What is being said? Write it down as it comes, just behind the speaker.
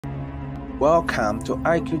Welcome to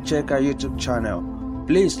IQ Checker YouTube channel.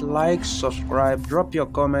 Please like, subscribe, drop your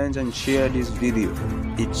comments and share this video.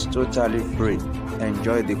 It's totally free.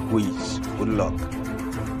 Enjoy the quiz. Good luck.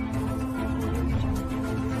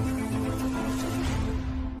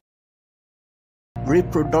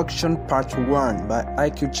 Reproduction Part 1 by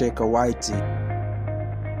IQ Checker YT.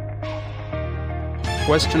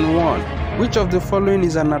 Question 1. Which of the following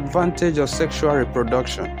is an advantage of sexual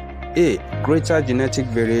reproduction? A. Greater genetic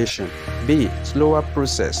variation. B. Slower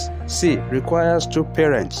process. C. Requires 2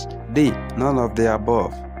 parents. D. None of the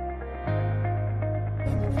above.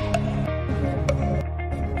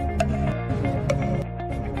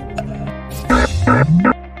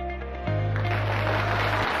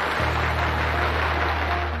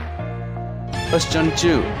 Question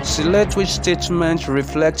 2. Select which statement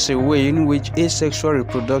reflects a way in which asexual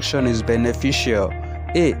reproduction is beneficial.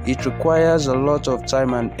 A. It requires a lot of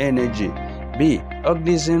time and energy. B.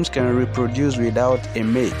 Organisms can reproduce without a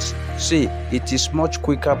mate. C. It is much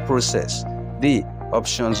quicker process. D.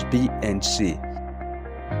 Options B and C.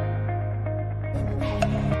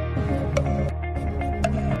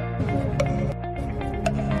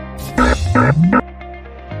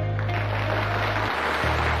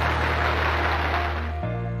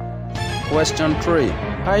 Question 3.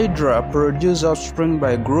 Hydra produce offspring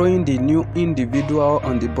by growing the new individual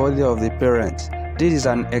on the body of the parent. This is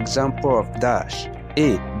an example of dash.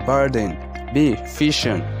 A. Budding. B.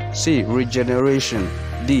 Fission. C. Regeneration.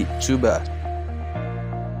 D. Tuber.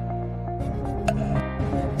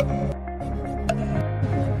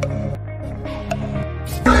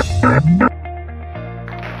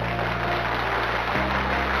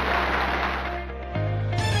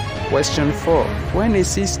 Question 4. When a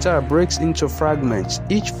seed star breaks into fragments,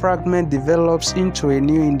 each fragment develops into a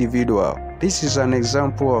new individual. This is an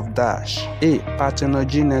example of dash. A.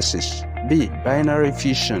 Parthenogenesis. B. Binary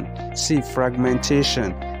fission. C.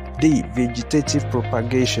 Fragmentation. D. Vegetative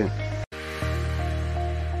propagation.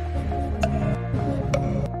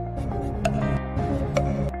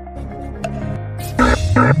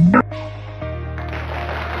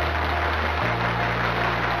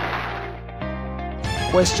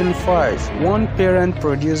 Question 5. One parent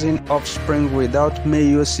producing offspring without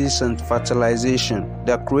meiosis and fertilization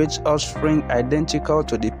that creates offspring identical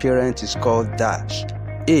to the parent is called dash.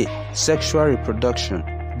 A. Sexual reproduction.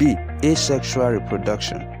 B. Asexual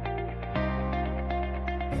reproduction.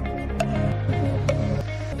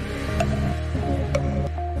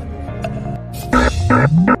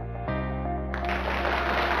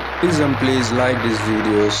 Please like this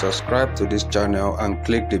video, subscribe to this channel and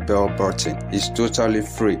click the bell button. It's totally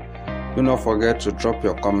free. Do not forget to drop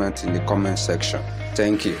your comment in the comment section.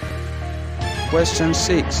 Thank you. Question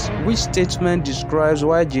 6. Which statement describes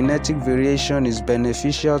why genetic variation is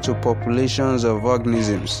beneficial to populations of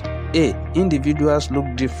organisms? A. Individuals look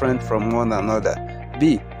different from one another.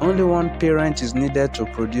 B. Only one parent is needed to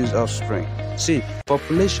produce offspring. C.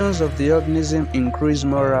 Populations of the organism increase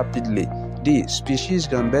more rapidly. D. Species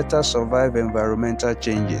can better survive environmental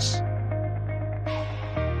changes.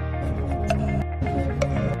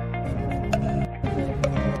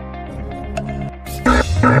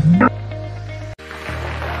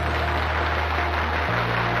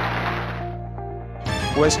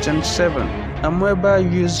 Question 7. Amoeba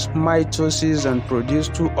use mitosis and produce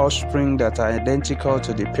 2 offspring that are identical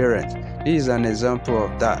to the parent. This is an example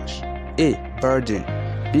of dash. A. Budding.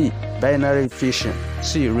 B. Binary fission.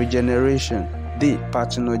 C. Regeneration. D.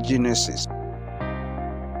 Parthenogenesis.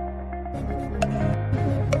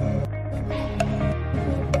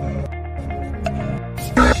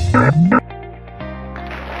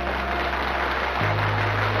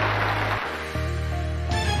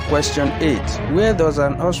 Question 8. Where does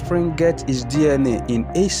an offspring get its DNA in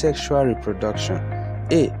asexual reproduction?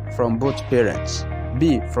 A. From both parents.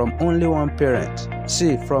 B. From only one parent.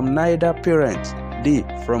 C. From neither parent. D.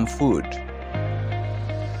 From food.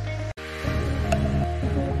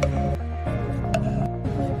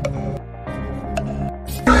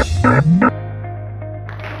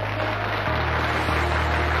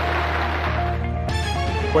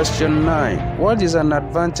 Question 9. What is an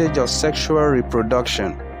advantage of sexual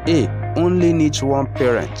reproduction? A. Only needs one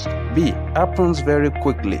parent. B. Happens very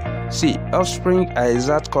quickly. C. Offspring are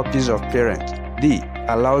exact copies of parent. D.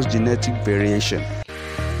 Allows genetic variation.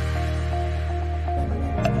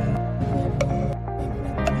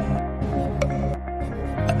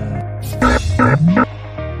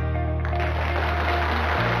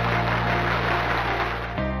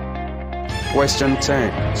 Question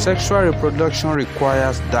 10. Sexual reproduction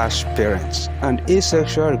requires dash parents and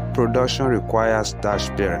asexual reproduction requires dash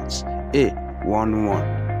parents. A.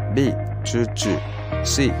 1-1. B. 2-2.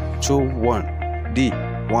 C. 2-1. D.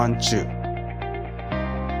 1-2.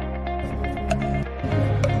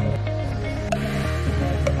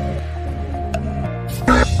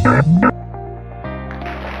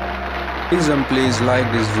 Please like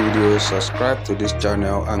this video, subscribe to this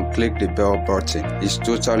channel and click the bell button. It's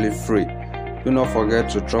totally free. Do not forget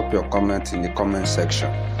to drop your comment in the comment section.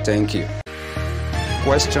 Thank you.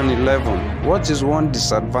 Question 11. What is one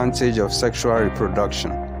disadvantage of sexual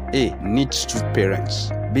reproduction? A. Needs two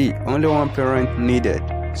parents. B. Only one parent needed.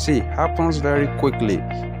 C. Happens very quickly.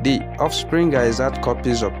 D. Offspring are exact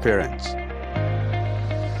copies of parents.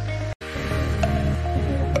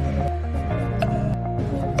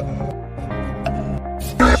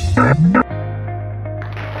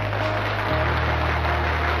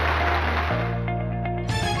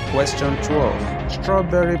 Question 12.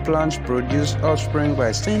 Strawberry plants produce offspring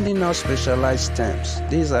by sending out specialized stems.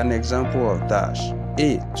 This is an example of dash.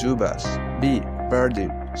 A. Tubers. B.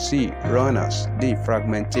 Budding. C. Runners. D.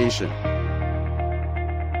 Fragmentation.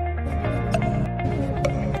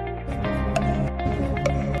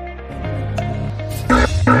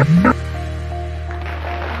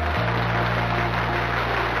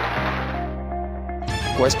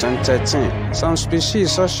 Question 13. Some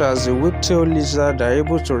species such as the whip-tailed lizard are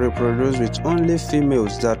able to reproduce with only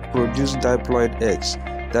females that produce diploid eggs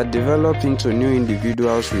that develop into new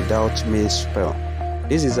individuals without male sperm.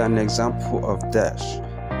 This is an example of dash.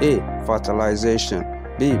 A. Fertilization.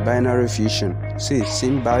 B. Binary fission. C.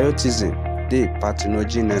 Symbiotism. D.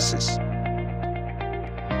 Parthenogenesis.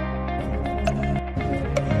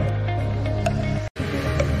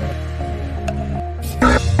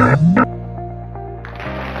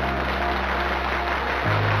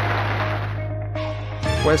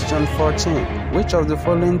 Question 14. Which of the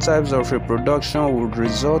following types of reproduction would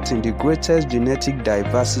result in the greatest genetic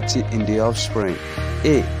diversity in the offspring?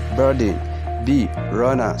 A. Budding. B.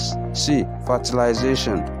 Runners. C.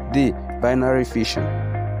 Fertilization. D. Binary fission.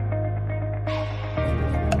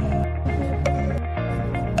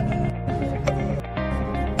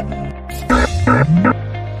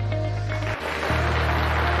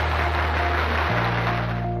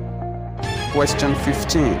 Question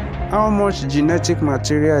 15. How much genetic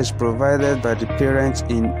material is provided by the parents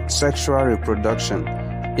in sexual reproduction?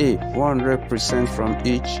 A. 100% from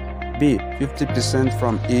each. B. 50%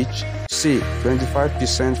 from each. C.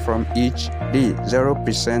 25% from each. D.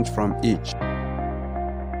 0% from each.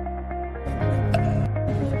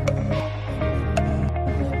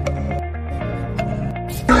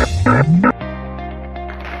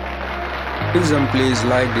 Please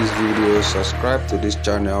like this video, subscribe to this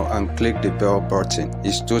channel and click the bell button.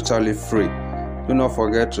 It's totally free. Do not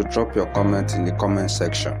forget to drop your comment in the comment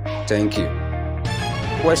section. Thank you.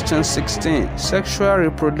 Question 16. Sexual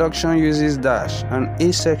reproduction uses dash and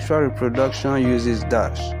asexual reproduction uses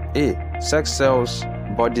dash. A. Sex cells,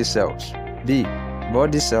 body cells. B.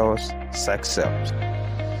 Body cells, sex cells.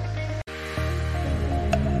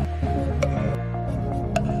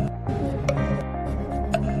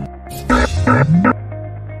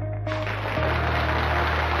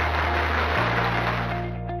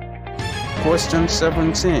 Question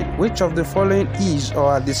 17. Which of the following is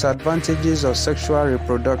or are disadvantages of sexual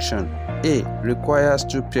reproduction? A. Requires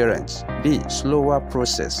two parents. B. Slower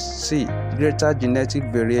process. C. Greater genetic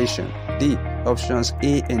variation. D. Options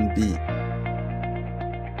A and B.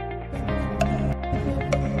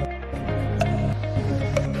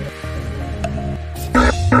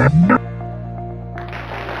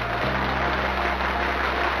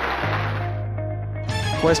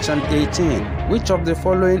 Question 18. Which of the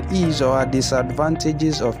following is or are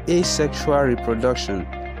disadvantages of asexual reproduction?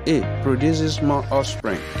 A. Produces more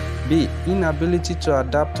offspring. B. Inability to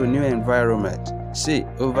adapt to new environment. C.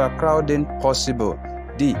 Overcrowding possible.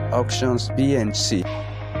 D. Options B and C.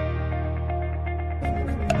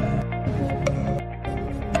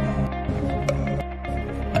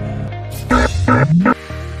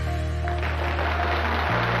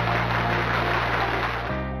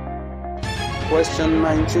 Question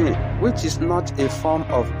 19. Which is not a form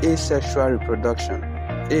of asexual reproduction?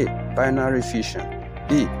 A. Binary fission.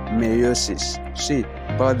 B. Meiosis. C.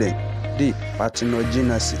 Budding. D.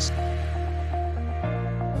 Parthenogenesis.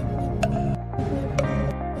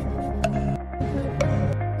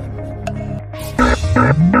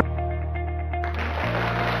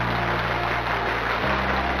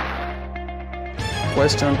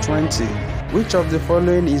 Question 20. Which of the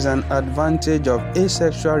following is an advantage of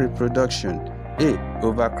asexual reproduction? A.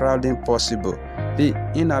 Overcrowding possible. B.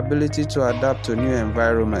 Inability to adapt to new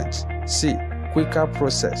environments. C. Quicker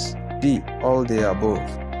process. D. All the above.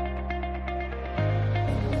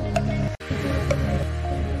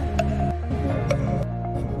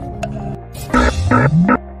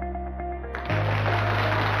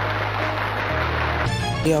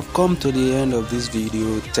 We have come to the end of this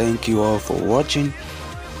video. Thank you all for watching.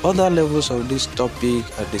 Other levels of this topic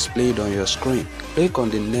are displayed on your screen. Click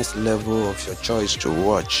on the next level of your choice to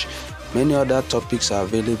watch. Many other topics are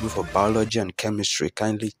available for biology and chemistry.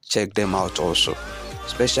 Kindly check them out also.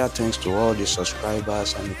 Special thanks to all the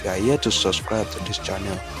subscribers, and if you are yet to subscribe to this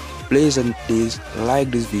channel, please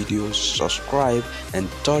like this video, subscribe and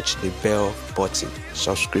touch the bell button.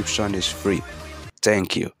 Subscription is free.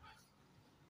 Thank you.